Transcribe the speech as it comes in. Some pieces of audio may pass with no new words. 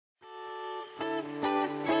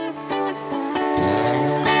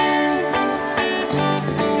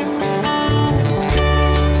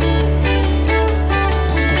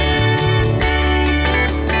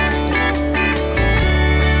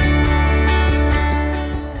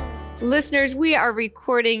Listeners, we are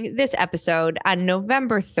recording this episode on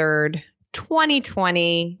November 3rd,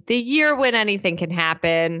 2020, the year when anything can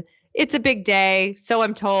happen. It's a big day, so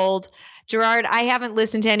I'm told. Gerard, I haven't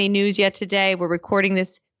listened to any news yet today. We're recording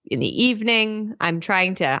this in the evening. I'm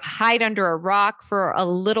trying to hide under a rock for a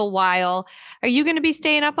little while. Are you going to be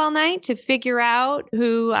staying up all night to figure out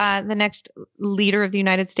who the next leader of the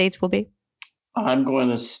United States will be? I'm going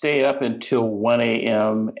to stay up until 1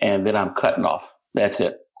 a.m. and then I'm cutting off. That's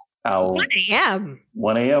it. 1 a.m.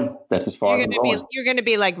 1 a.m. That's as far as I'm going. You're going to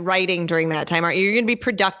be like writing during that time, aren't you? You're going to be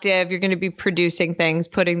productive. You're going to be producing things,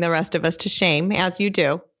 putting the rest of us to shame, as you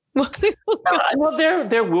do. Well,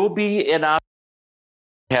 there will be, and I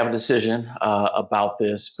have a decision about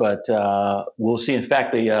this, but we'll see. In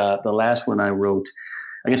fact, the last one I wrote,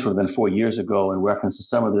 I guess would have been 4 years ago, in reference to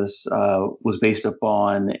some of this, was based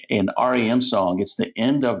upon an REM song. It's "The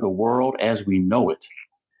End of the World as We Know It."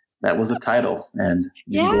 That was the title, and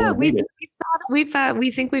we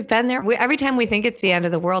think we've been there. Every time we think it's the end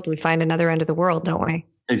of the world, we find another end of the world, don't we?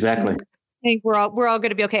 Exactly. I think we're all going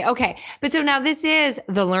to be okay. Okay, but so now this is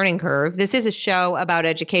The Learning Curve. This is a show about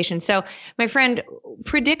education. So, my friend,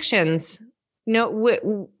 predictions.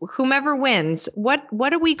 Whomever wins, what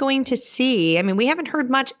are we going to see? I mean, we haven't heard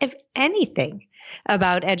much, if anything,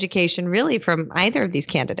 about education really from either of these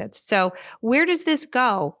candidates. So where does this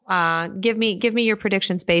go? Give me your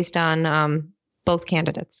predictions based on both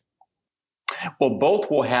candidates. Well,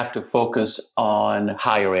 both will have to focus on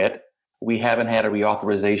higher ed. We haven't had a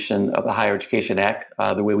reauthorization of the Higher Education Act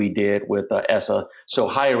the way we did with ESSA. So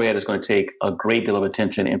higher ed is going to take a great deal of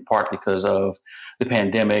attention, in part because of the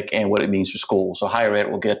pandemic and what it means for schools. So higher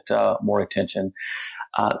ed will get more attention.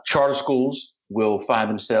 Charter schools will find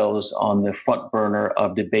themselves on the front burner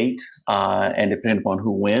of debate, and depending upon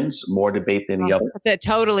who wins, more debate than the other. It's a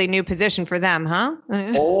totally new position for them, huh?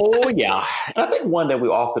 Oh, yeah. I think one that we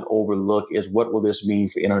often overlook is, what will this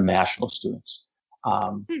mean for international students?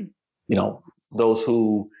 Those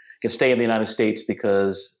who can stay in the United States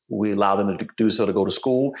because we allow them to do so, to go to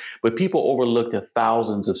school. But people overlook the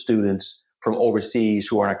thousands of students from overseas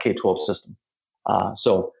who are in our K-12 system.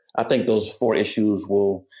 So I think those four issues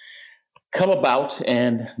will come about,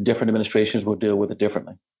 and different administrations will deal with it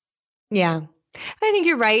differently. Yeah. I think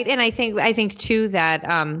you're right. And I think too that,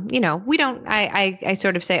 we don't, I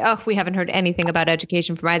sort of say, we haven't heard anything about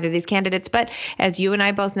education from either of these candidates. But as you and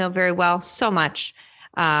I both know very well, so much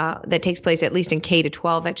that takes place, at least in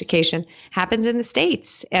K-12 education, happens in the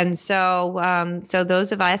States. And so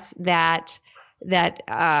those of us that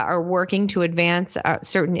are working to advance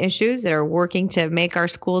certain issues, that are working to make our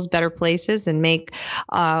schools better places and make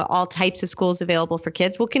all types of schools available for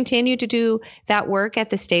kids, will continue to do that work at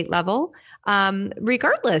the state level,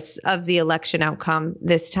 regardless of the election outcome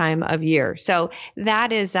this time of year. So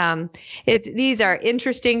that is, these are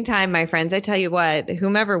interesting time, my friends. I tell you what,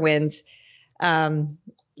 whomever wins,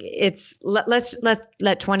 let's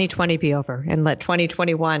let 2020 be over and let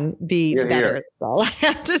 2021 be better. That's all I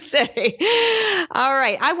have to say. All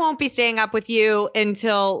right. I won't be staying up with you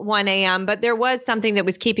until 1 a.m., but there was something that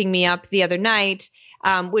was keeping me up the other night,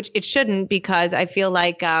 which it shouldn't, because I feel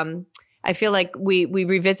like we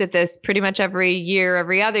revisit this pretty much every year,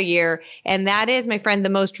 every other year. And that is, my friend, the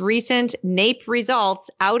most recent NAEP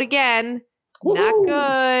results out again. Not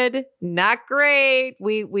good, not great.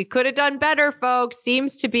 We could have done better, folks,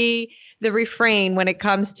 seems to be the refrain when it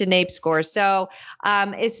comes to NAEP scores. So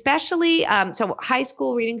especially, so high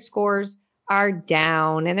school reading scores are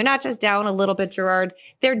down, and they're not just down a little bit, Gerard,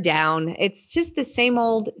 they're down. It's just the same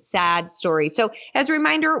old sad story. So as a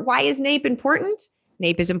reminder, why is NAEP important?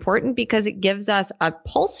 NAEP is important because it gives us a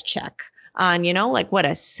pulse check on, what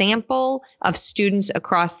a sample of students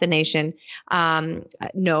across the nation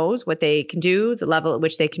knows, what they can do, the level at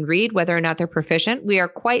which they can read, whether or not they're proficient. We are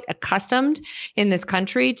quite accustomed in this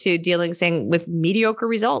country to dealing with mediocre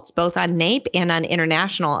results, both on NAEP and on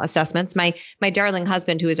international assessments. My darling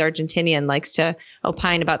husband, who is Argentinian, likes to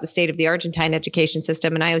opine about the state of the Argentine education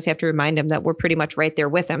system, and I always have to remind him that we're pretty much right there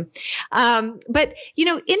with him. But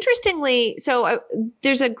interestingly, so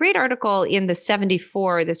there's a great article in the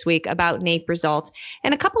 74 this week about NAEP results,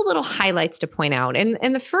 and a couple little highlights to point out.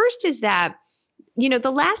 And the first is that,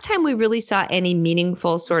 the last time we really saw any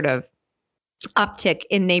meaningful sort of uptick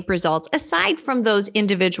in NAEP results, aside from those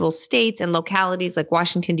individual states and localities like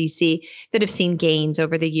Washington, D.C., that have seen gains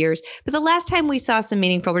over the years. But the last time we saw some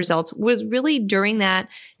meaningful results was really during that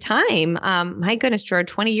time, my goodness, Gerard,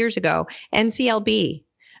 20 years ago, NCLB.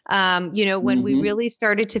 When we really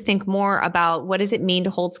started to think more about what does it mean to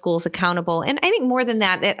hold schools accountable. And I think more than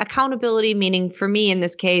that accountability meaning, for me in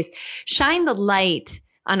this case, shine the light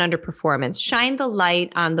on underperformance. Shine the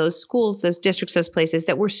light on those schools, those districts, those places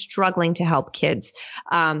that were struggling to help kids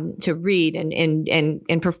to read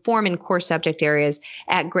and perform in core subject areas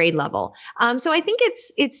at grade level. So I think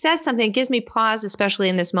it says something. It gives me pause, especially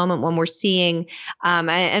in this moment when we're seeing,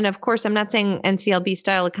 and of course, I'm not saying NCLB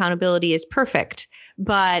style accountability is perfect,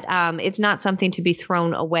 but it's not something to be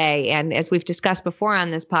thrown away. And as we've discussed before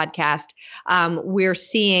on this podcast, we're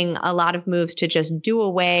seeing a lot of moves to just do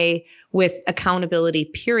away with accountability,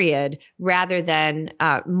 period, rather than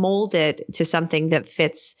mold it to something that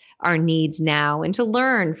fits our needs now and to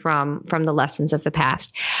learn from the lessons of the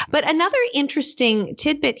past. But another interesting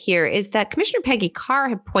tidbit here is that Commissioner Peggy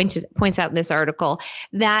Carr points out in this article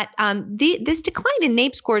that this decline in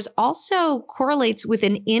NAEP scores also correlates with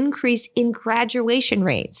an increase in graduation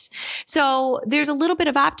rates. So there's a little bit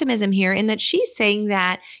of optimism here in that she's saying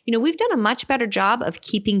that, we've done a much better job of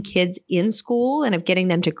keeping kids in school and of getting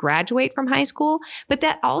them to graduate from high school. But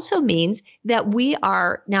that also means that we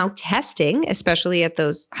are now testing, especially at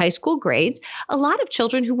those high school grades, a lot of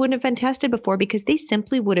children who wouldn't have been tested before because they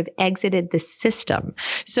simply would have exited the system.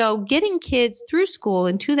 So getting kids through school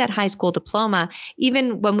and to that high school diploma,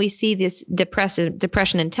 even when we see this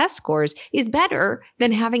depression in test scores, is better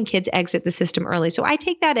than having kids exit the system early. So I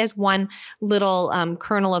take that as one little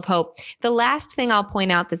kernel of hope. The last thing I'll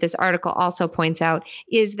point out that this article also points out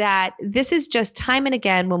is that this is just time and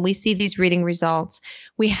again when we see these reading results,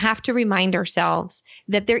 we have to remind ourselves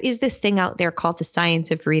that there is this thing out there called the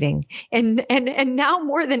science of reading. And now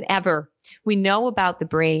more than ever, we know about the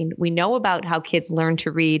brain. We know about how kids learn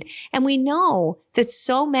to read. And we know that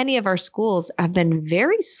so many of our schools have been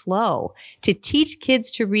very slow to teach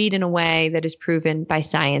kids to read in a way that is proven by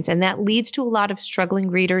science. And that leads to a lot of struggling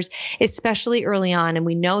readers, especially early on. And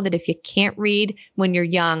we know that if you can't read when you're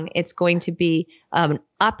young, it's going to be an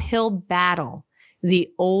uphill battle the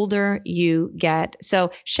older you get.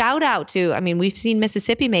 So shout out to, we've seen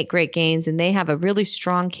Mississippi make great gains and they have a really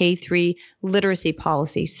strong K-3 literacy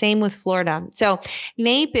policy. Same with Florida. So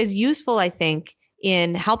NAEP is useful, I think,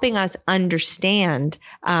 in helping us understand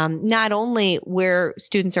not only where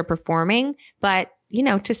students are performing, but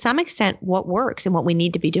to some extent what works and what we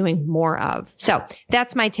need to be doing more of. So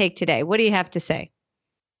that's my take today. What do you have to say?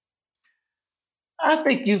 I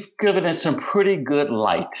think you've given it some pretty good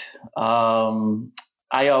light.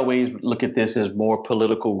 I always look at this as more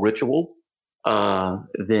political ritual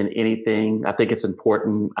than anything. I think it's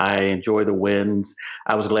important. I enjoy the wins.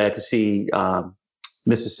 I was glad to see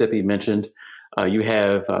Mississippi mentioned. You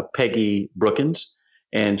have Peggy Brookins,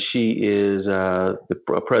 and she is the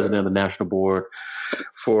president of the National Board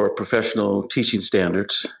for Professional Teaching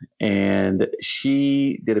Standards. And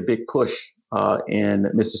she did a big push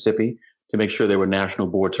in Mississippi to make sure there were national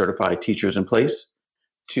board certified teachers in place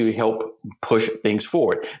to help push things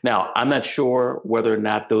forward. Now, I'm not sure whether or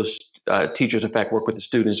not those teachers, in fact, work with the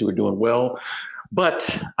students who are doing well,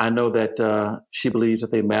 but I know that she believes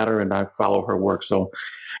that they matter and I follow her work. So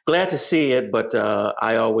glad to see it, but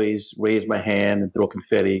I always raise my hand and throw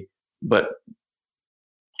confetti, but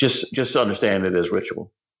just understand it as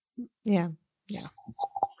ritual. Yeah.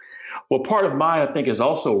 Well, part of mine, I think, is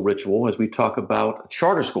also ritual as we talk about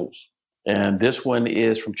charter schools. And this one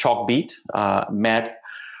is from Chalkbeat, Matt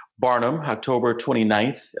Barnum, October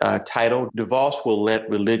 29th, titled, DeVos Will Let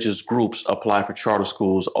Religious Groups Apply for Charter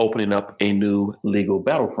Schools, Opening Up a New Legal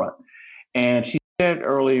Battlefront. And she said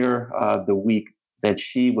earlier the week that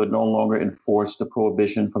she would no longer enforce the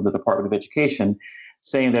prohibition from the Department of Education,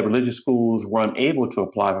 saying that religious schools were unable to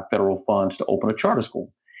apply for federal funds to open a charter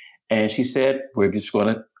school. And she said, we're just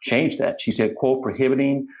going to change that. She said, quote,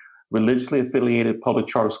 prohibiting religiously affiliated public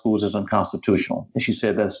charter schools is unconstitutional. And she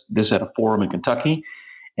said this at a forum in Kentucky.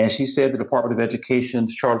 And she said the Department of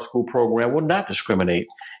Education's charter school program will not discriminate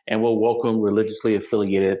and will welcome religiously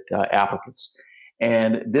affiliated applicants.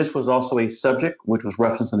 And this was also a subject which was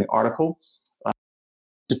referenced in the article. The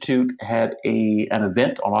Institute had an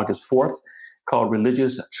event on August 4th called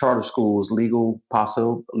Religious Charter Schools, Legally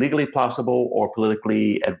Possible or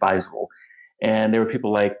Politically Advisable. And there were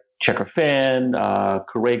people like Checker Fenn,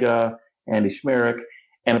 Correga, Andy Schmerich,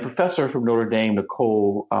 and a professor from Notre Dame,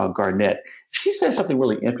 Nicole Garnett. She said something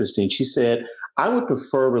really interesting. She said, I would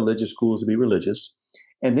prefer religious schools to be religious.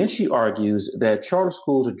 And then she argues that charter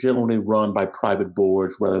schools are generally run by private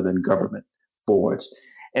boards rather than government boards.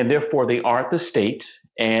 And therefore, they aren't the state.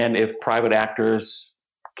 And if private actors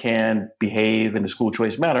can behave in the school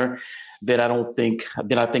choice manner, then I think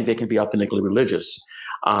they can be authentically religious.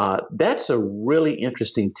 That's a really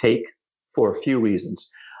interesting take for a few reasons.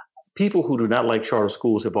 People who do not like charter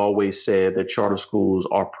schools have always said that charter schools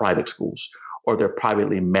are private schools or they're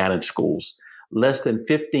privately managed schools. less than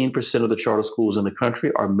 15% of the charter schools in the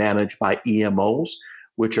country are managed by EMOs,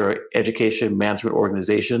 which are education management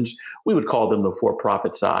organizations. We would call them the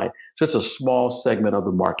for-profit side. So it's a small segment of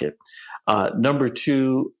the market. Number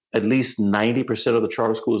two, at least 90% of the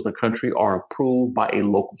charter schools in the country are approved by a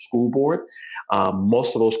local school board.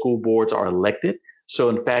 Most of those school boards are elected. So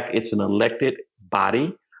in fact, it's an elected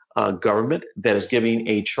body, government that is giving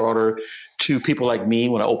a charter to people like me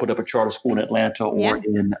when I opened up a charter school in Atlanta or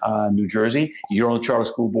in New Jersey. You're on the charter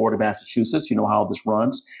school board of Massachusetts. You know how this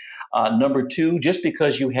runs. Number two, just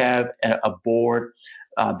because you have a board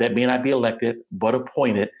that may not be elected but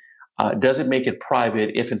appointed doesn't make it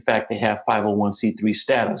private if, in fact, they have 501c3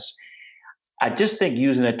 status. I just think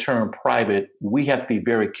using that term private, we have to be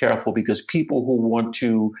very careful because people who want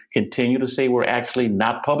to continue to say we're actually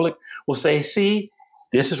not public will say, see,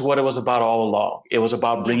 this is what it was about all along. It was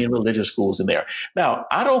about bringing religious schools in there. Now,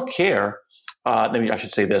 I don't care. I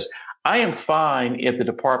should say this. I am fine if the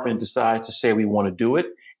department decides to say we want to do it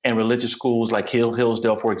and religious schools like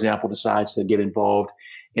Hillsdale, for example, decides to get involved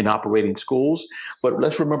in operating schools. But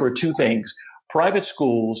let's remember two things. Private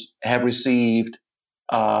schools have received,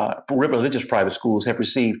 religious private schools have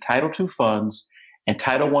received Title II funds and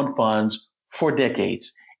Title I funds for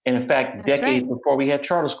decades. And in fact, decades before we had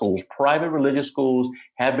charter schools, private religious schools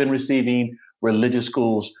have been receiving religious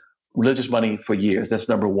money for years. That's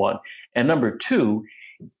number one. And number two,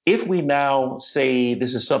 if we now say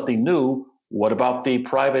this is something new, what about the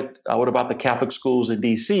Catholic schools in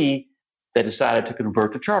DC that decided to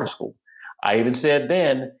convert to charter school? I even said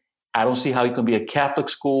then, I don't see how you can be a Catholic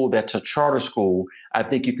school that's a charter school. I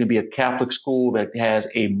think you can be a Catholic school that has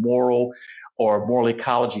a moral or moral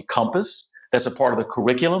ecology compass that's a part of the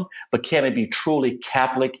curriculum, but can it be truly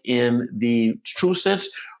Catholic in the true sense?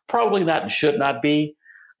 Probably not and should not be.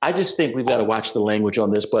 I just think we've got to watch the language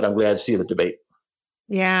on this, but I'm glad to see the debate.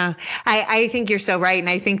 Yeah, I think you're so right. And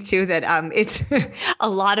I think, too, that it's a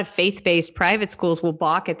lot of faith-based private schools will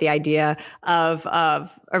balk at the idea of a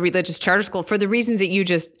religious charter school for the reasons that you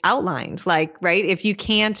just outlined. Like, right, if you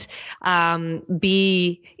can't if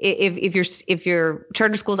your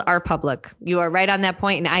charter schools are public, you are right on that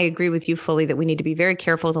point. And I agree with you fully that we need to be very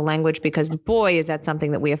careful with the language because, boy, is that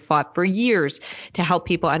something that we have fought for years to help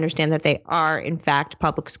people understand that they are, in fact,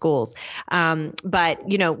 public schools. But,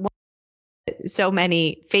 so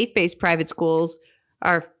many faith-based private schools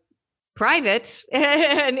are private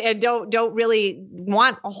and don't really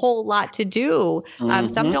want a whole lot to do.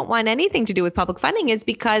 Some don't want anything to do with public funding is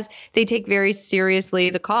because they take very seriously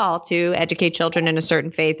the call to educate children in a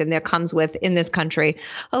certain faith. And there comes with, in this country,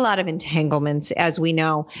 a lot of entanglements, as we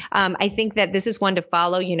know. I think that this is one to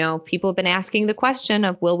follow. People have been asking the question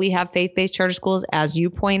of, will we have faith-based charter schools, as you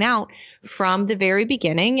point out, from the very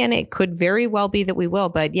beginning, and it could very well be that we will.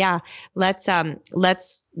 But yeah, let's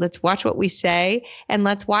watch what we say and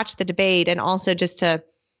let's watch the debate. And also, just to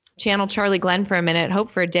channel Charlie Glenn for a minute,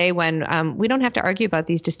 hope for a day when we don't have to argue about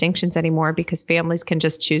these distinctions anymore because families can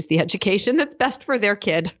just choose the education that's best for their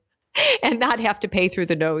kid and not have to pay through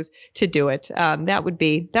the nose to do it. That would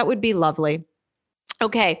be lovely.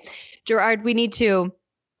 Okay, Gerard, we need to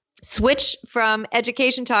switch from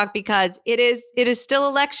education talk because it is still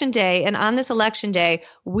election day. And on this election day,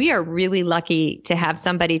 we are really lucky to have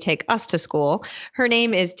somebody take us to school. Her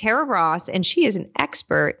name is Tara Ross, and she is an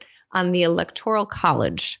expert on the Electoral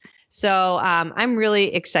College. So I'm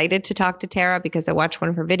really excited to talk to Tara because I watched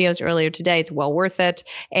one of her videos earlier today. It's well worth it.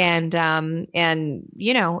 And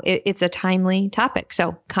it's a timely topic.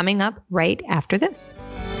 So coming up right after this.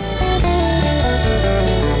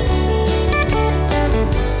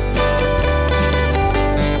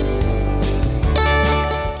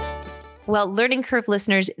 Well, Learning Curve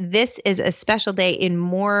listeners, this is a special day in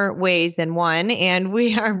more ways than one. And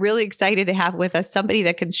we are really excited to have with us somebody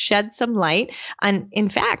that can shed some light on, in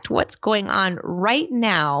fact, what's going on right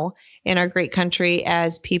now in our great country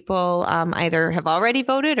as people either have already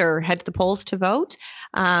voted or head to the polls to vote,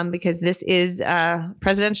 because this is a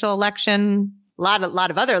presidential election. A lot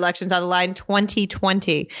of other elections on the line,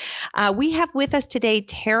 2020. We have with us today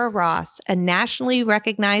Tara Ross, a nationally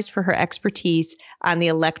recognized for her expertise on the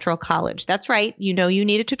Electoral College. That's right. You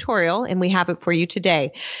need a tutorial, and we have it for you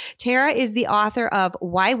today. Tara is the author of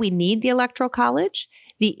Why We Need the Electoral College,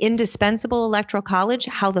 The Indispensable Electoral College,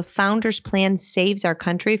 How the Founders' Plan Saves Our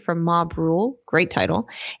Country from Mob Rule. Great title.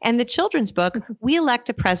 And the children's book, We Elect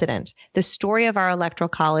a President, The Story of Our Electoral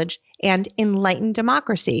College, and Enlightened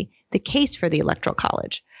Democracy, The Case for the Electoral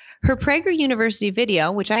College. Her Prager University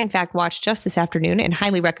video, which I in fact watched just this afternoon and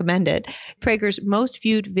highly recommend it, Prager's most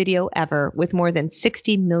viewed video ever with more than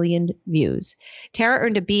 60 million views. Tara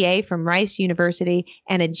earned a BA from Rice University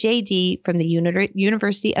and a JD from the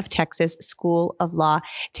University of Texas School of Law.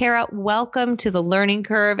 Tara, welcome to the learning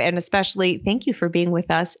curve, and especially thank you for being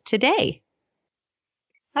with us today.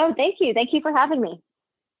 Oh, thank you. Thank you for having me.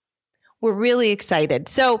 We're really excited.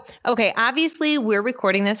 So, okay, obviously we're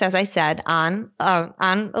recording this, as I said, on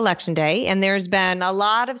Election Day, and there's been a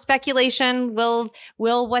lot of speculation. Will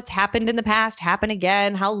what's happened in the past happen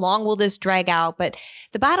again? How long will this drag out? But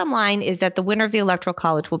the bottom line is that the winner of the Electoral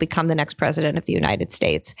College will become the next president of the United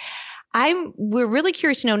States. We're really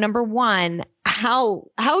curious to know, number one,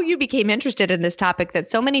 how you became interested in this topic that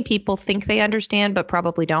so many people think they understand, but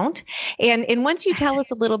probably don't. And once you tell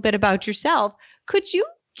us a little bit about yourself, could you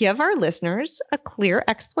give our listeners a clear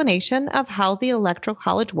explanation of how the Electoral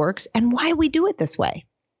College works and why we do it this way?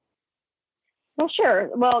 Well, sure.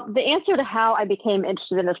 Well, the answer to how I became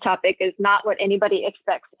interested in this topic is not what anybody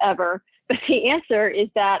expects ever. But the answer is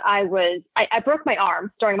that I broke my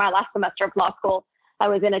arm during my last semester of law school. I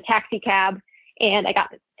was in a taxi cab and I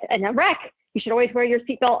got in a wreck. You should always wear your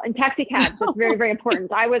seatbelt in taxi cabs. It's very, very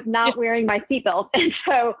important. I was not wearing my seatbelt. And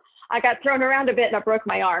so I got thrown around a bit and I broke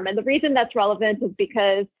my arm. And the reason that's relevant is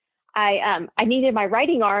because I needed my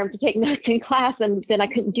writing arm to take notes in class, and then I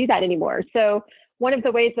couldn't do that anymore. So one of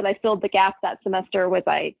the ways that I filled the gap that semester was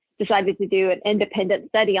I decided to do an independent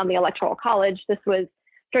study on the Electoral College. This was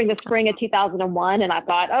during the spring of 2001. And I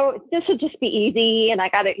thought, oh, this would just be easy. And I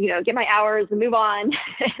got to, get my hours and move on.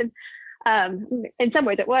 And in some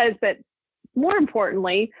ways it was, but more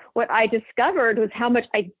importantly, what I discovered was how much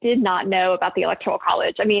I did not know about the Electoral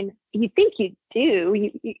College. I mean, you think you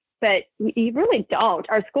do, but you really don't.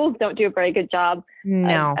 Our schools don't do a very good job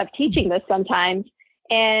of teaching this sometimes.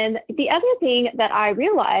 And the other thing that I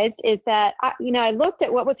realized is that, I looked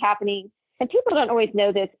at what was happening, and people don't always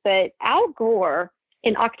know this, but Al Gore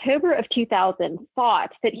in October of 2000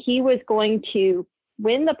 thought that he was going to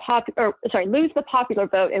lose the popular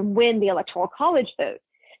vote and win the Electoral College vote.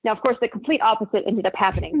 Now, of course, the complete opposite ended up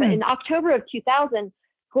happening. But in October of 2000,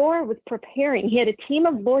 Gore was preparing. He had a team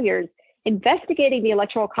of lawyers investigating the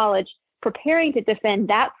Electoral College, preparing to defend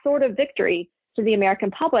that sort of victory to the American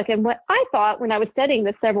public. And what I thought when I was studying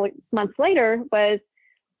this several months later was,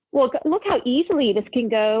 well, look how easily this can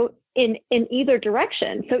go in either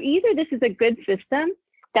direction. So either this is a good system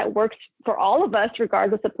that works for all of us,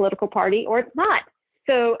 regardless of political party, or it's not.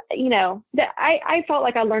 So, I felt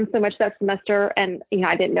like I learned so much that semester, and,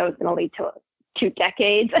 I didn't know it was going to lead to 2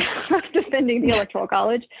 decades of defending the Electoral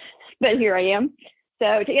College, but here I am.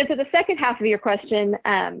 So to answer the second half of your question,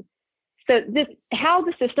 how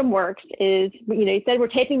the system works is, you said we're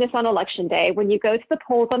taping this on Election Day. When you go to the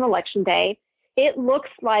polls on Election Day, it looks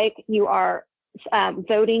like you are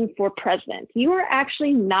voting for president. You are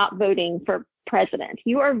actually not voting for president.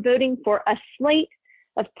 You are voting for a slate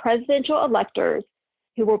of presidential electors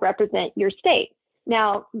who will represent your state.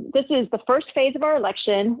 Now, this is the first phase of our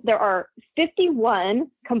election. There are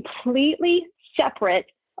 51 completely separate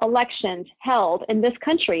elections held in this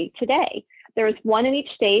country today. There is one in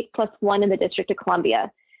each state plus one in the District of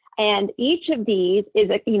Columbia. And each of these is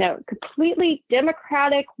a completely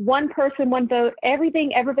democratic, one person, one vote,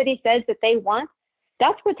 everything everybody says that they want.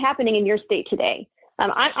 That's what's happening in your state today.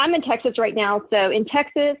 I'm in Texas right now. So in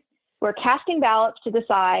Texas, we're casting ballots to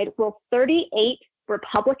decide, will 38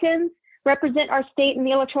 Republicans represent our state in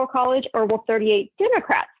the Electoral College, or will 38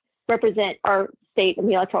 Democrats represent our state in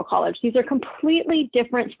the Electoral College? These are completely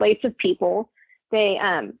different slates of people. They,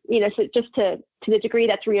 so just to the degree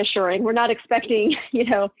that's reassuring, we're not expecting,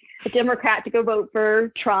 a Democrat to go vote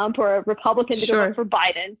for Trump or a Republican to go vote for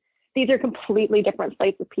Biden. These are completely different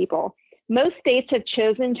slates of people. Most states have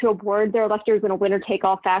chosen to award their electors in a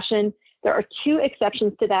winner-take-all fashion. There are 2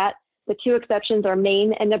 exceptions to that. The 2 exceptions are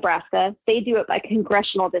Maine and Nebraska. They do it by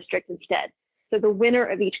congressional district instead. So the winner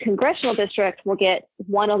of each congressional district will get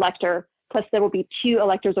 1 elector, plus there will be 2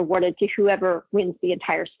 electors awarded to whoever wins the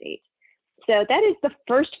entire state. So that is the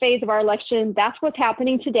first phase of our election. That's what's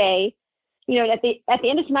happening today. At the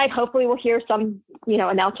end of tonight, hopefully we'll hear some,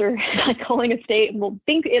 announcer calling a state, and we'll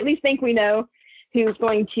at least think we know who's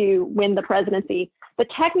going to win the presidency. But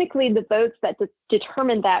technically, the votes that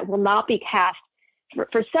determine that will not be cast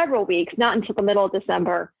for several weeks, not until the middle of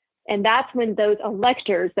December. And that's when those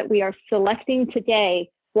electors that we are selecting today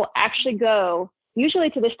will actually go, usually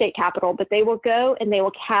to the state capitol, but they will go and they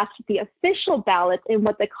will cast the official ballots in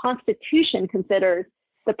what the Constitution considers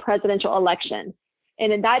the presidential election.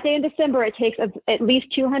 And in that day in December, it takes at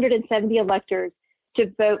least 270 electors to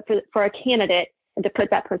vote for a candidate and to put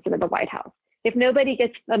that person in the White House. If nobody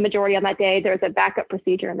gets a majority on that day, there's a backup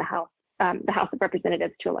procedure in the House of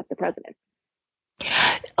Representatives to elect the president.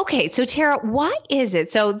 Okay, so Tara, why is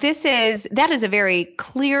it? So that is a very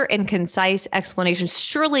clear and concise explanation.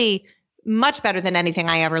 Surely much better than anything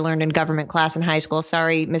I ever learned in government class in high school.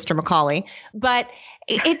 Sorry, Mr. Macaulay. But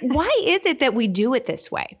why is it that we do it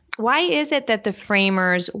this way? Why is it that the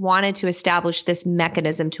framers wanted to establish this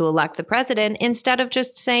mechanism to elect the president instead of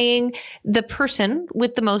just saying the person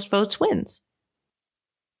with the most votes wins?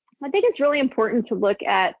 I think it's really important to look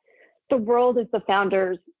at the world as the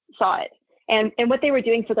founders saw it and what they were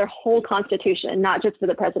doing for their whole constitution, not just for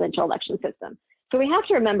the presidential election system. So we have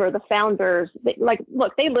to remember the founders, they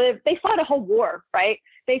fought a whole war, right?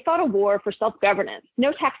 They fought a war for self-governance,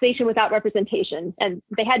 no taxation without representation, and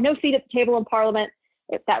they had no seat at the table in Parliament.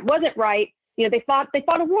 If that wasn't right, they fought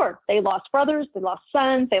a war. They lost brothers, they lost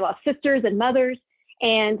sons, they lost sisters and mothers,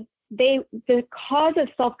 and the cause of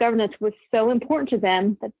self-governance was so important to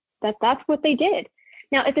them that's what they did.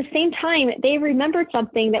 Now, at the same time, they remembered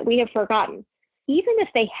something that we have forgotten. Even if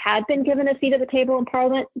they had been given a seat at the table in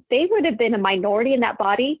Parliament, they would have been a minority in that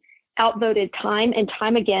body, outvoted time and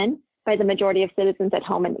time again by the majority of citizens at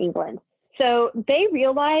home in England. So they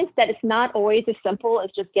realized that it's not always as simple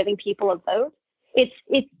as just giving people a vote.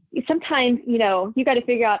 It's sometimes, you got to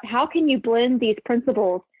figure out how can you blend these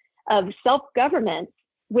principles of self-governance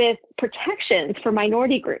with protections for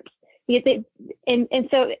minority groups. And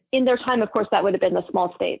so in their time, of course, that would have been the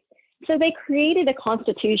small states. So they created a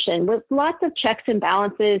constitution with lots of checks and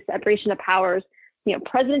balances, separation of powers,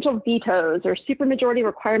 presidential vetoes or supermajority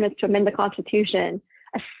requirements to amend the Constitution,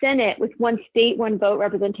 a Senate with one state, one vote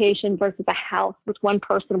representation versus a House with one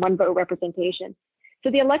person, one vote representation. So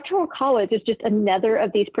the Electoral College is just another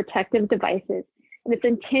of these protective devices. And it's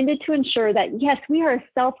intended to ensure that, yes, we are a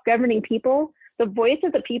self-governing people. The voice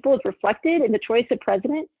of the people is reflected in the choice of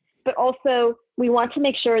president, but also we want to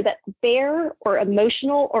make sure that bare or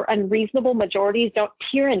emotional or unreasonable majorities don't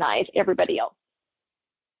tyrannize everybody else.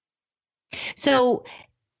 So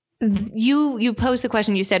you posed the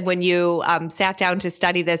question, you said when you sat down to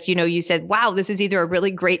study this, you said, wow, this is either a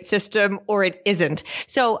really great system or it isn't.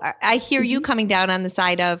 So I hear you coming down on the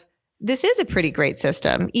side of this is a pretty great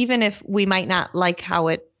system, even if we might not like how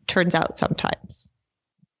it turns out sometimes.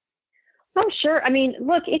 Oh, sure. I mean,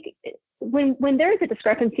 look, when there's a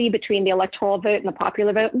discrepancy between the electoral vote and the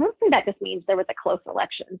popular vote, mostly that just means there was a close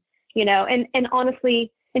election, and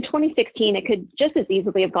honestly, in 2016, it could just as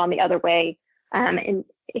easily have gone the other way. And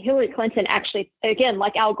Hillary Clinton actually, again,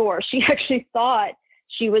 like Al Gore, she actually thought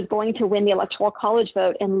she was going to win the Electoral College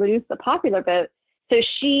vote and lose the popular vote. So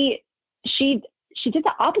she did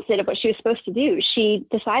the opposite of what she was supposed to do. She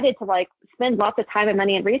decided to spend lots of time and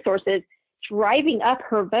money and resources driving up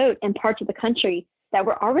her vote in parts of the country that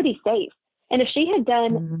were already safe. And if she had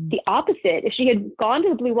done the opposite, if she had gone to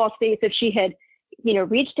the blue wall states, if she had,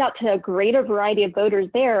 reached out to a greater variety of voters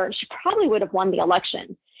there, she probably would have won the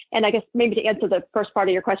election. And I guess maybe to answer the first part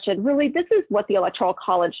of your question, really, this is what the Electoral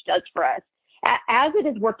College does for us. As it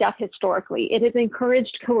has worked out historically, it has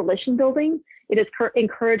encouraged coalition building. It has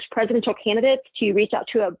encouraged presidential candidates to reach out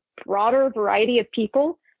to a broader variety of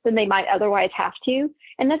people than they might otherwise have to.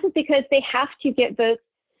 And this is because they have to get votes.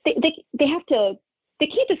 They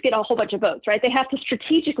can't just get a whole bunch of votes, right? They have to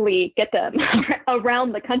strategically get them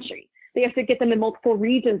around the country. They have to get them in multiple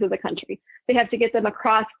regions of the country. They have to get them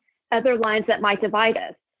across other lines that might divide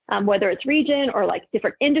us, whether it's region or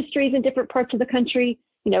different industries in different parts of the country,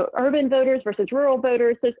 urban voters versus rural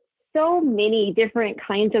voters. There's so many different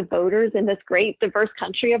kinds of voters in this great diverse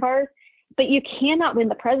country of ours, but you cannot win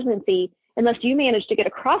the presidency unless you manage to get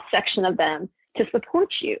a cross section of them to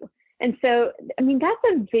support you. And so, I mean, that's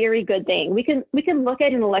a very good thing. We can look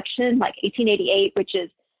at an election like 1888, which is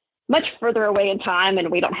much further away in time, and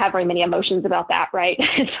we don't have very many emotions about that, right?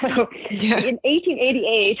 So in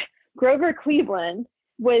 1888, Grover Cleveland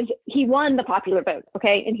he won the popular vote,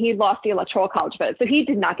 okay? And he lost the Electoral College vote. So he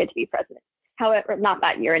did not get to be president. However, not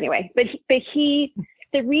that year anyway. But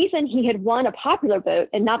the reason he had won a popular vote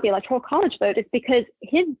and not the Electoral College vote is because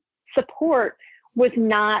his support was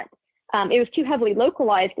not, it was too heavily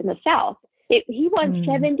localized in the South. He won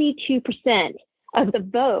 72% of the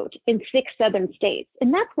vote in 6 southern states.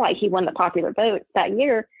 And that's why he won the popular vote that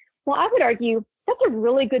year. Well, I would argue that's a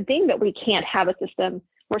really good thing that we can't have a system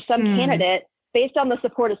where some candidate, based on the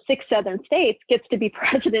support of 6 southern states, gets to be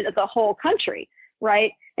president of the whole country,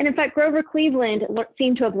 right? And in fact, Grover Cleveland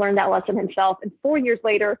seemed to have learned that lesson himself. And 4 years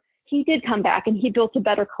later, he did come back and he built a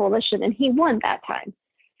better coalition and he won that time.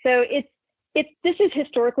 So this is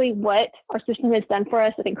historically what our system has done for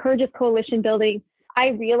us. It encourages coalition building. I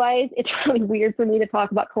realize it's really weird for me to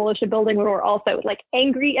talk about coalition building when we're also like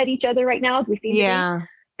angry at each other right now, as we seem to be.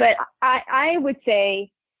 But I would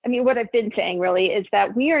say, I mean, what I've been saying really is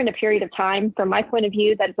that we are in a period of time, from my point of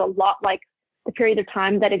view, that is a lot like the period of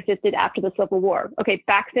time that existed after the Civil War. Okay,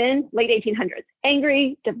 back then, late 1800s,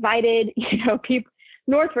 angry, divided, people,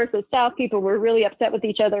 North versus South, people were really upset with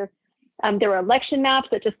each other. There were election maps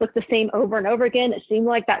that just looked the same over and over again. It seemed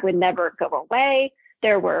like that would never go away.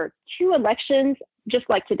 There were two elections, just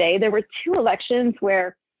like today. There were two elections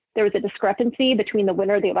where there was a discrepancy between the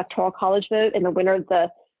winner of the Electoral College vote and the winner of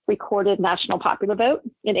the recorded national popular vote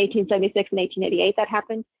in 1876 and 1888. That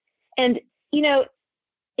happened. And,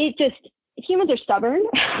 humans are stubborn.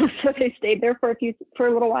 So they stayed there for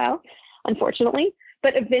a little while, unfortunately.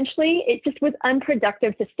 But eventually, it just was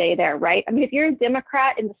unproductive to stay there, right? I mean, if you're a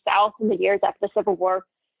Democrat in the South in the years after the Civil War,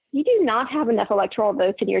 you do not have enough electoral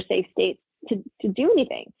votes in your safe states to do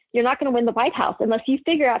anything. You're not going to win the White House unless you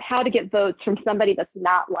figure out how to get votes from somebody that's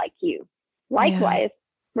not like you. Likewise,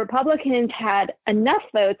 Republicans had enough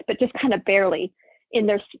votes, but just kind of barely in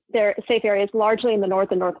their safe areas, largely in the North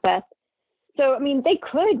and Northwest. So, I mean, they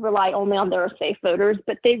could rely only on their safe voters,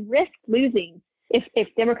 but they risked losing if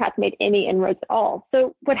Democrats made any inroads at all.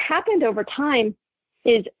 So what happened over time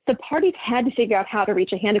is the parties had to figure out how to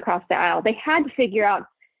reach a hand across the aisle. They had to figure out,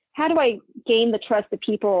 how do I gain the trust of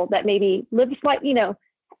people that maybe live a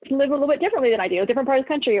little bit differently than I do, a different part of the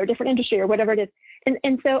country or a different industry or whatever it is.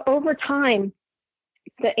 And so over time,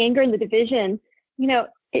 the anger and the division,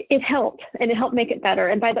 it helped, and it helped make it better.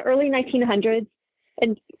 And by the early 1900s,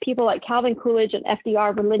 and people like Calvin Coolidge and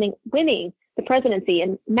FDR were winning the presidency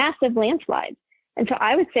in massive landslides. And so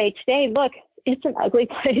I would say today, look, it's an ugly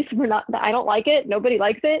place. I don't like it. Nobody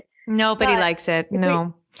likes it. Nobody likes it.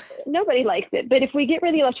 No. Nobody likes it. But if we get rid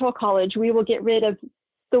of the Electoral College, we will get rid of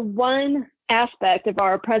the one aspect of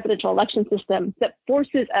our presidential election system that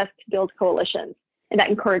forces us to build coalitions, and that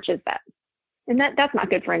encourages that. And that's not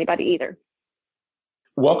good for anybody either.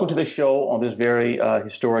 Welcome to the show on this very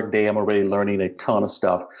historic day. I'm already learning a ton of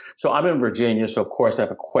stuff. So I'm in Virginia, so of course I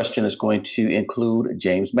have a question that's going to include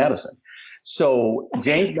James Madison. So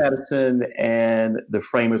James Madison and the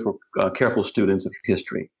framers were careful students of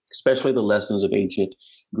history, especially the lessons of ancient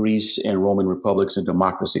Greece and Roman republics and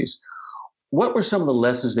democracies. What were some of the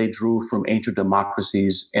lessons they drew from ancient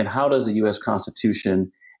democracies, and how does the U.S.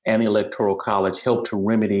 Constitution and the Electoral College help to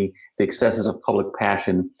remedy the excesses of public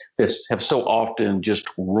passion that have so often just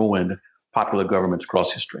ruined popular governments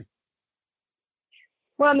across history?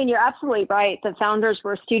 Well, I mean, you're absolutely right. The founders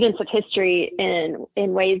were students of history in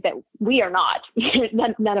ways that we are not.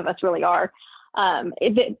 None of us really are.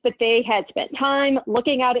 But they had spent time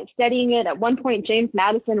looking at it, studying it. At one point, James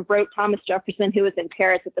Madison wrote Thomas Jefferson, who was in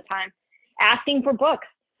Paris at the time, asking for books.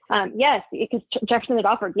 Yes, because Jefferson had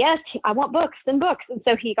offered, yes, I want books and books. And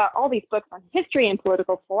so he got all these books on history and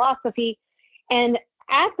political philosophy. And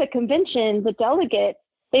at the convention, the delegates,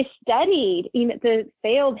 they studied the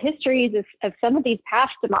failed histories of some of these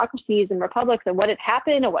past democracies and republics and what had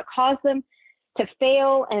happened and what caused them to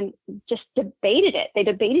fail, and just debated it. They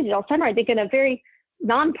debated it all summer, I think, in a very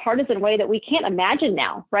nonpartisan way that we can't imagine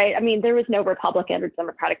now, right? I mean, there was no Republican or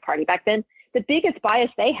Democratic Party back then. The biggest bias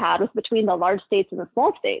they had was between the large states and the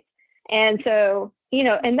small states. And so,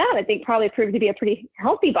 and that I think probably proved to be a pretty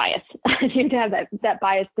healthy bias to have that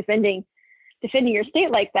bias defending your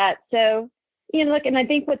state like that. So, look, and I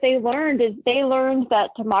think what they learned is that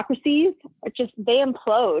democracies are they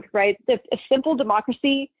implode, right? A simple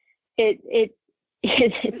democracy, it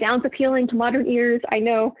sounds appealing to modern ears, I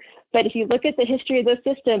know, but if you look at the history of those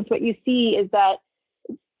systems, what you see is that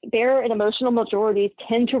bare and emotional majorities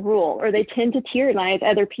tend to rule, or they tend to tyrannize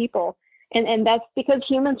other people. And that's because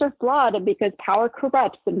humans are flawed, and because power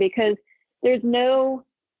corrupts, and because there's no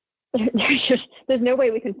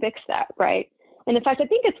way we can fix that, right? And in fact, I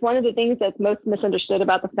think it's one of the things that's most misunderstood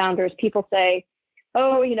about the founders. People say,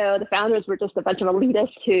 oh, the founders were just a bunch of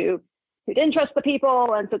elitists who didn't trust the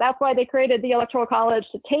people. And so that's why they created the Electoral College,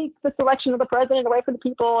 to take the selection of the president away from the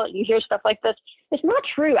people. You hear stuff like this. It's not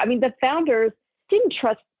true. I mean, the founders didn't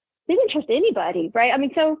trust anybody, right? I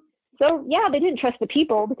mean, so yeah, they didn't trust the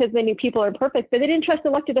people because they knew people are imperfect, but they didn't trust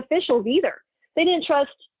elected officials either. They didn't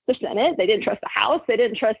trust the Senate. They didn't trust the House. They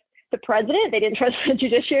didn't trust the president. They didn't trust the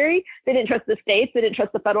judiciary. They didn't trust the states. They didn't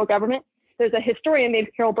trust the federal government. There's a historian named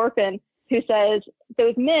Carol Burkin who says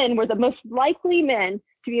those men were the most likely men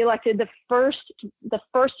to be elected the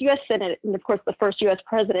first U.S. Senate, and of course the first U.S.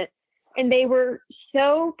 president. And they were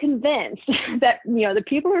so convinced that the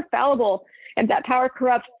people are fallible and that power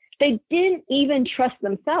corrupts, they didn't even trust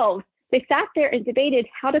themselves. They sat there and debated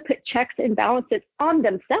how to put checks and balances on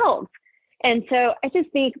themselves. And so I just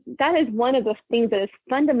think that is one of the things that is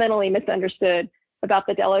fundamentally misunderstood about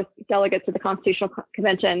the delegates to the Constitutional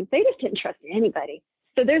Convention. They just didn't trust anybody.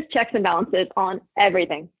 So there's checks and balances on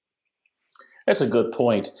everything. That's a good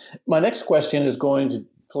point. My next question is going to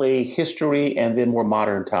play history and then more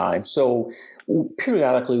modern time. So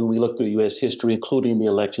periodically, when we look through U.S. history, including the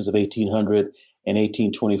elections of 1800 and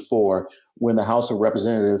 1824, when the House of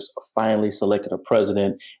Representatives finally selected a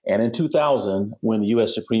president, and in 2000, when the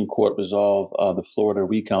U.S. Supreme Court resolved the Florida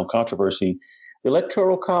recount controversy, the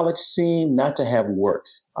Electoral College seemed not to have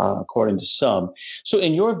worked, according to some. So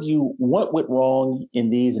in your view, what went wrong in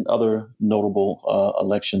these and other notable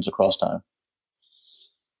elections across time?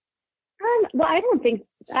 Well, I don't think,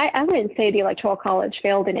 I wouldn't say the Electoral College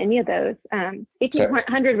failed in any of those.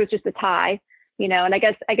 1800 was just a tie, and I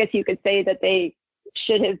guess you could say that they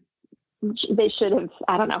should have,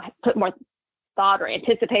 I don't know, put more thought or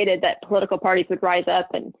anticipated that political parties would rise up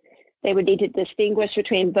and they would need to distinguish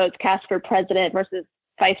between votes cast for president versus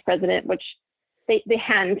vice president, which they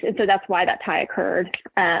hadn't. And so that's why that tie occurred.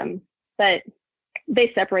 But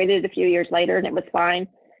they separated a few years later and it was fine.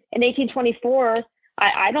 In 1824,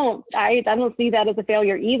 I don't see that as a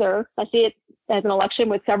failure either. I see it as an election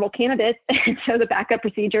with several candidates. And so the backup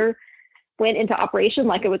procedure went into operation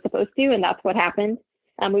like it was supposed to, and that's what happened.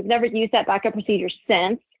 We've never used that backup procedure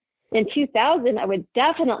since. In 2000, I would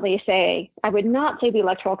definitely say, I would not say the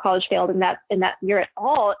Electoral College failed in that year at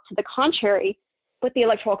all. To the contrary, what the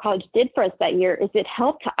Electoral College did for us that year is it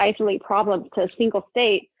helped to isolate problems to a single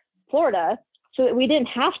state, Florida, so that we didn't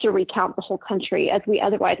have to recount the whole country as we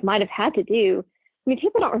otherwise might have had to do. I mean,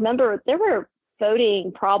 people don't remember there were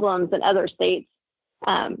voting problems in other states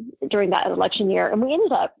during that election year, and we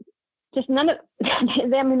ended up just none of.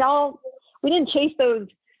 We didn't chase those.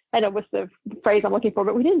 I don't know what's the phrase I'm looking for,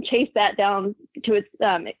 but we didn't chase that down to its,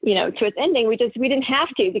 to its ending. We didn't have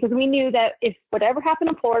to, because we knew that if whatever happened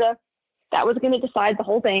in Florida, that was going to decide the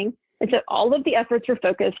whole thing. And so all of the efforts were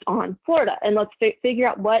focused on Florida, and let's figure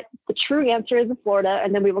out what the true answer is in Florida,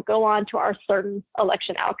 and then we will go on to our certain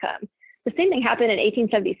election outcome. The same thing happened in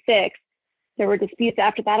 1876. There were disputes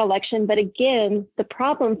after that election, but again, the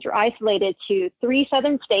problems were isolated to 3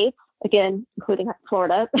 southern states, again, including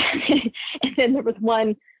Florida, and then there was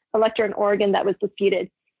one elector in Oregon that was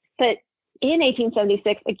disputed. But in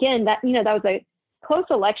 1876, again, that was a close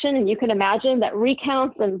election, and you can imagine that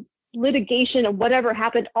recounts and litigation and whatever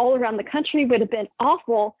happened all around the country would have been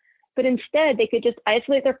awful. But instead, they could just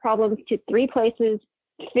isolate their problems to 3 places,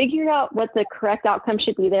 figure out what the correct outcome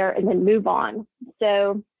should be there, and then move on.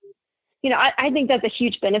 So, I think that's a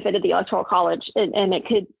huge benefit of the Electoral College, and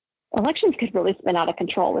elections could really spin out of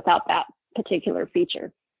control without that particular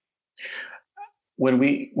feature. When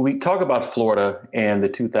we talk about Florida and the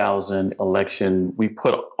 2000 election, we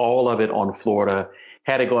put all of it on Florida.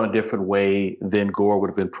 Had it gone a different way, then Gore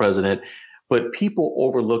would have been president. But people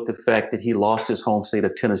overlooked the fact that he lost his home state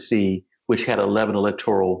of Tennessee, which had 11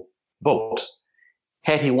 electoral votes.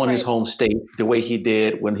 Had he won his home state the way he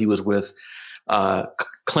did when he was with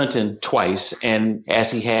Clinton twice, and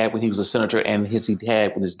as he had when he was a senator, and as he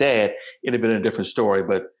had with his dad, it'd have been a different story.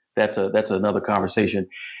 But that's another conversation.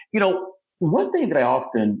 One thing that I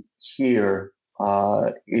often hear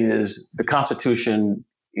is the Constitution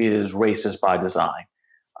is racist by design.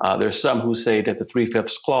 There's some who say that the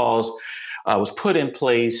 3/5 clause was put in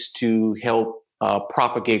place to help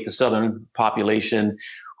propagate the Southern population,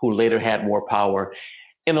 who later had more power.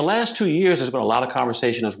 In the last 2 years, there's been a lot of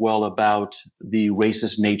conversation as well about the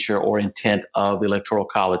racist nature or intent of the Electoral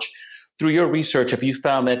College. Through your research, have you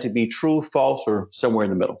found that to be true, false, or somewhere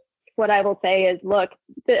in the middle? What I will say is, look,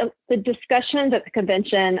 the discussions at the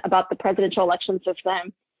convention about the presidential election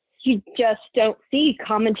system, you just don't see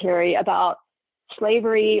commentary about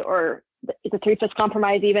slavery or the 3/5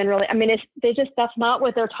 compromise even really. I mean, that's not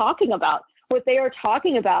what they're talking about. What they are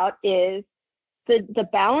talking about is the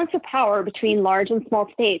balance of power between large and small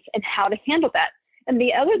states and how to handle that. And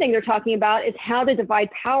the other thing they're talking about is how to divide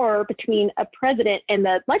power between a president and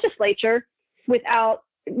the legislature without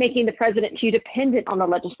making the president too dependent on the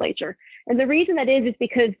legislature. And the reason that is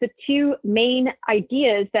because the 2 main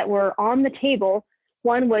ideas that were on the table,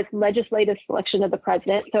 one was legislative selection of the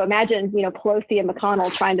president. So imagine, Pelosi and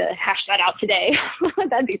McConnell trying to hash that out today.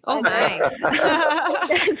 That'd be fun.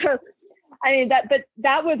 So, but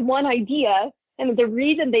that was one idea. And the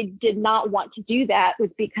reason they did not want to do that was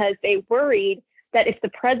because they worried that if the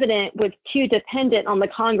president was too dependent on the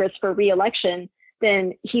Congress for re-election,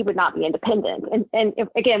 then he would not be independent. And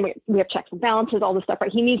again, we have checks and balances, all this stuff,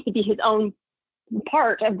 right? He needs to be his own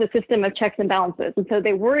part of the system of checks and balances. And so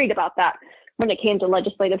they worried about that when it came to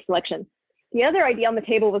legislative selection. The other idea on the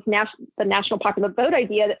table was the national popular vote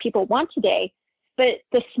idea that people want today. But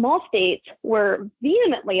the small states were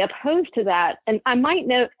vehemently opposed to that. And I might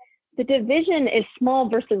note the division is small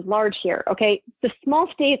versus large here. Okay. The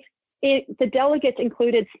small states, the delegates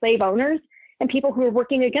included slave owners and people who were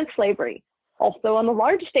working against slavery. Also on the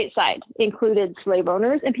large state side included slave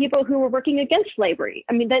owners and people who were working against slavery.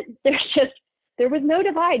 I mean, there was no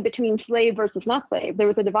divide between slave versus not slave. There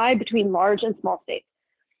was a divide between large and small states.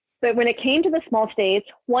 But when it came to the small states,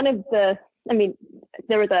 there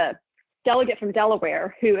was a delegate from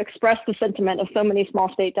Delaware who expressed the sentiment of so many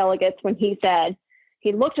small state delegates when he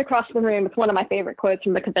looked across the room. It's one of my favorite quotes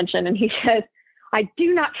from the convention. And he said, "I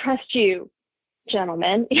do not trust you,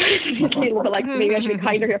 gentlemen." Like, maybe I should be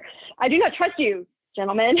kinder here. "I do not trust you,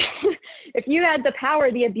 gentlemen. If you had the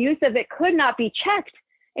power, the abuse of it could not be checked,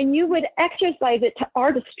 and you would exercise it to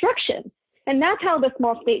our destruction." And that's how the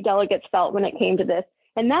small state delegates felt when it came to this.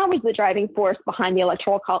 And that was the driving force behind the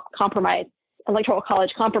Electoral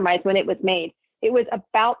College compromise when it was made. It was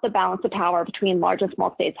about the balance of power between large and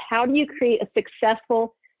small states. How do you create a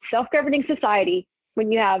successful self-governing society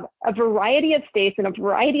when you have a variety of states and a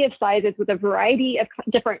variety of sizes with a variety of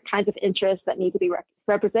different kinds of interests that need to be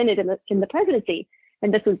represented in the presidency?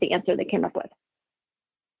 And this was the answer they came up with.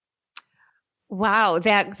 Wow,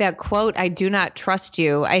 that quote, "I do not trust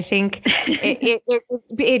you." I think it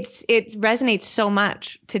resonates so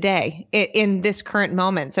much today in this current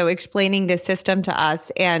moment. So explaining this system to us,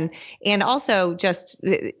 and also just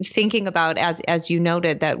thinking about, as you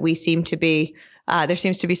noted, that we seem to be there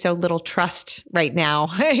seems to be so little trust right now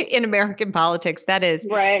in American politics. That is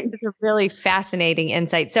right. It's a really fascinating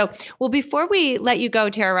insight. So, well, before we let you go,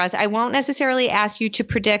 Tara Ross, I won't necessarily ask you to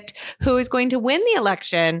predict who is going to win the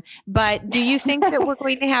election, but do you think that we're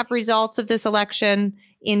going to have results of this election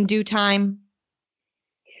in due time?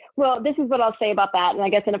 Well, this is what I'll say about that. And I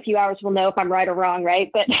guess in a few hours, we'll know if I'm right or wrong,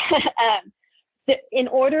 right? But in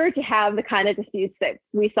order to have the kind of disputes that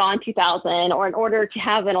we saw in 2000, or in order to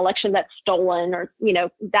have an election that's stolen, or,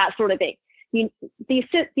 that sort of thing, the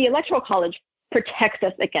Electoral College protects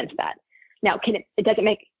us against that. Now, it doesn't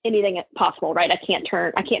make anything possible, right? I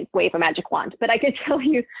can't wave a magic wand, but I can tell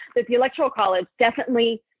you that the Electoral College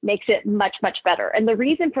definitely makes it much, much better. And the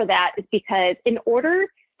reason for that is because in order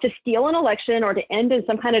to steal an election or to end in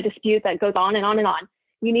some kind of dispute that goes on and on and on,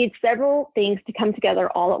 you need several things to come together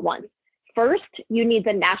all at once. First, you need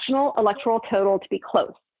the national electoral total to be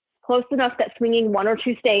close enough that swinging one or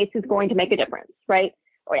two states is going to make a difference, right?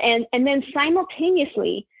 And then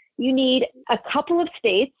simultaneously, you need a couple of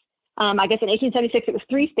states. I guess in 1876, it was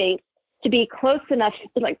 3 states, to be close enough,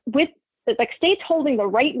 with states holding the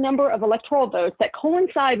right number of electoral votes that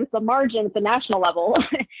coincide with the margin at the national level,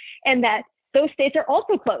 and that those states are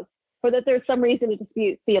also close, or that there's some reason to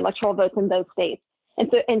dispute the electoral votes in those states. And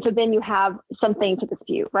so then you have something to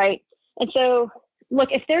dispute, right? And so,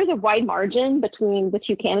 look, if there's a wide margin between the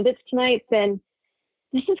two candidates tonight, then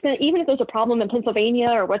this is going to, even if there's a problem in Pennsylvania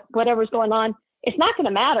or whatever's going on, it's not going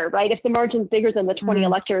to matter, right? If the margin's bigger than the 20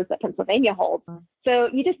 electors that Pennsylvania holds. So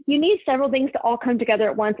you need several things to all come together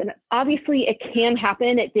at once. And obviously it can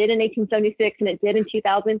happen. It did in 1876 and it did in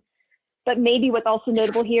 2000. But maybe what's also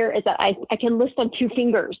notable here is that I can list on 2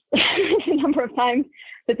 fingers the number of times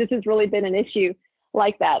that this has really been an issue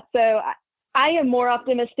like that. So I am more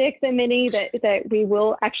optimistic than many that we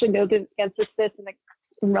will actually know the answer to this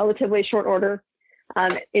in relatively short order.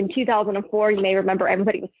 In 2004, you may remember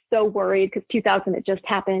everybody was so worried because 2000 had just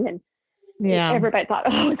happened, and everybody thought,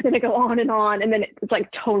 oh, it's going to go on, and then it's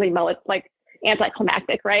like totally like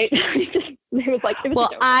anticlimactic, right? It was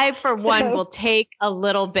well, I, for one, will take a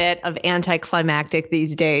little bit of anticlimactic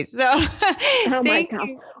these days. So, oh my God.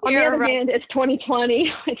 On the other hand, it's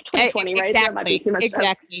 2020. It's 2020, right? Exactly. There might be too much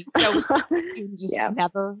exactly. So you just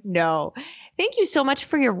never know. Thank you so much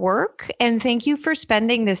for your work, and thank you for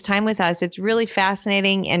spending this time with us. It's really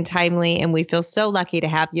fascinating and timely, and we feel so lucky to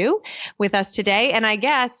have you with us today. And I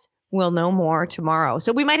guess we'll know more tomorrow.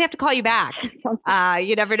 So we might have to call you back.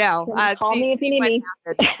 You never know. Call me if you need me.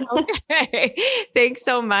 Okay. Thanks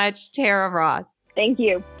so much, Tara Ross. Thank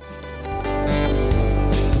you.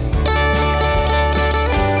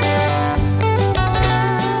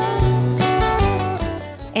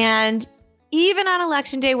 And even on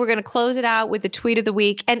election day, we're going to close it out with the tweet of the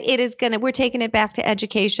week, and we're taking it back to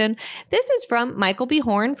education. This is from Michael B.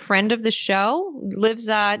 Horn, friend of the show, lives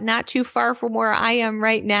not too far from where I am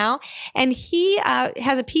right now. And he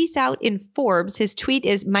has a piece out in Forbes. His tweet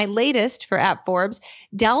is, my latest for @Forbes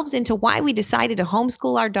delves into why we decided to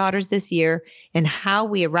homeschool our daughters this year and how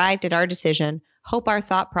we arrived at our decision. Hope our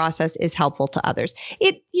thought process is helpful to others.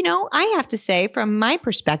 I have to say, from my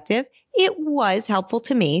perspective, it was helpful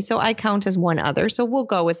to me. So I count as one other. So we'll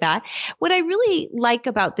go with that. What I really like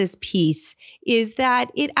about this piece is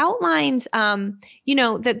that it outlines,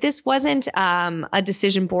 that this wasn't a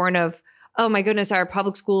decision born of, oh my goodness, our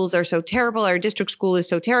public schools are so terrible, our district school is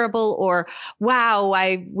so terrible, or wow,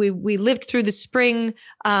 we lived through the spring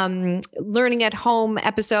learning at home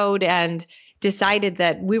episode and decided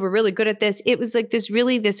that we were really good at this. It was like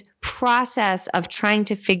this process of trying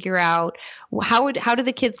to figure out how do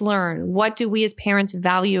the kids learn? What do we as parents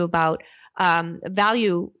value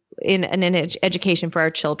in an education for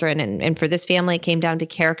our children? And for this family, it came down to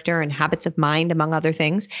character and habits of mind, among other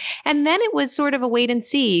things. And then it was sort of a wait and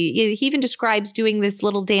see. He even describes doing this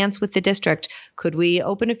little dance with the district. Could we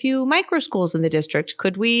open a few micro schools in the district?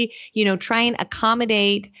 Could we, try and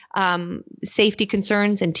accommodate safety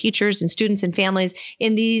concerns and teachers and students and families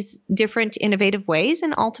in these different innovative ways?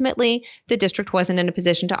 And ultimately, the district wasn't in a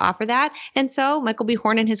position to offer that. And so Michael B.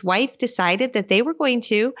 Horn and his wife decided that they were going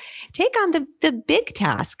to take on the big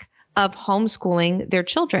task of homeschooling their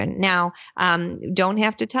children. Now, don't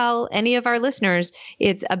have to tell any of our listeners,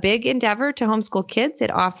 it's a big endeavor to homeschool kids. It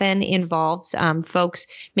often involves folks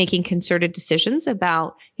making concerted decisions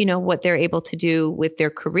about, what they're able to do with their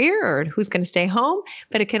career or who's going to stay home,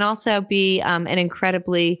 but it can also be an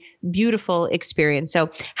incredibly beautiful experience. So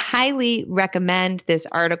highly recommend this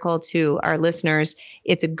article to our listeners.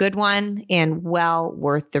 It's a good one and well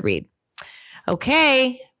worth the read.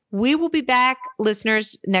 Okay. We will be back,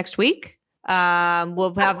 listeners, next week.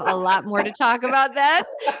 We'll have a lot more to talk about then.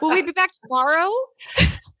 Will we be back tomorrow?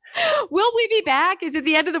 Will we be back? Is it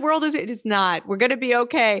the end of the world? It is not. We're going to be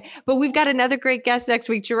okay. But we've got another great guest next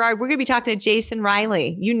week, Gerard. We're going to be talking to Jason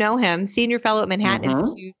Riley. You know him, senior fellow at Manhattan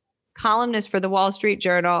Institute, columnist for the Wall Street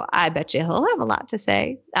Journal. I bet you he'll have a lot to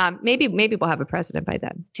say. Maybe we'll have a president by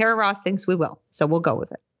then. Tara Ross thinks we will, so we'll go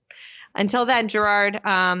with it. Until then, Gerard,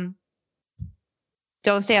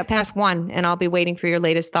 don't stay up past 1, and I'll be waiting for your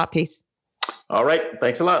latest thought piece. All right.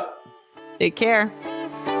 Thanks a lot. Take care.